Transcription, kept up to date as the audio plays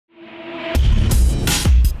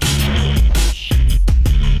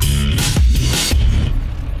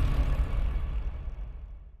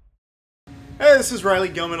this is Riley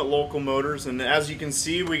Gilman at Local Motors, and as you can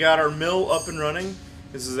see, we got our mill up and running.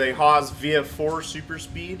 This is a Haas VF-2 Super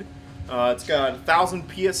Speed. It's got 1,000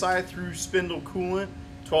 PSI through spindle coolant,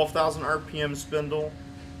 12,000 RPM spindle.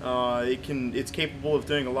 It's capable of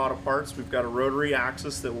doing a lot of parts. We've got a rotary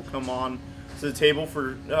axis that will come on to the table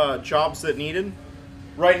for jobs that needed.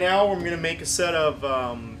 Right now, we're going to make a set of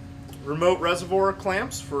remote reservoir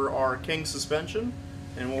clamps for our King suspension,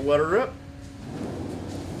 and we'll let her rip.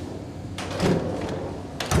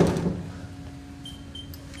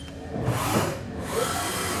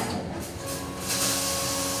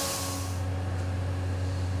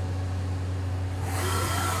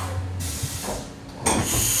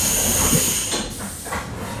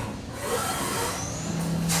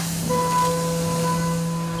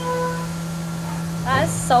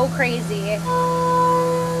 That's so crazy.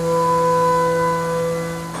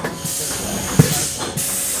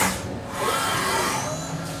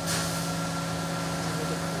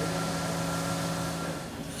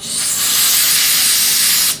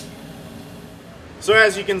 So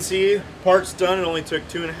as you can see, part's done. It only took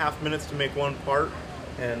 2.5 minutes to make one part,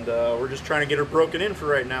 and we're just trying to get her broken in for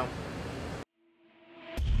right now.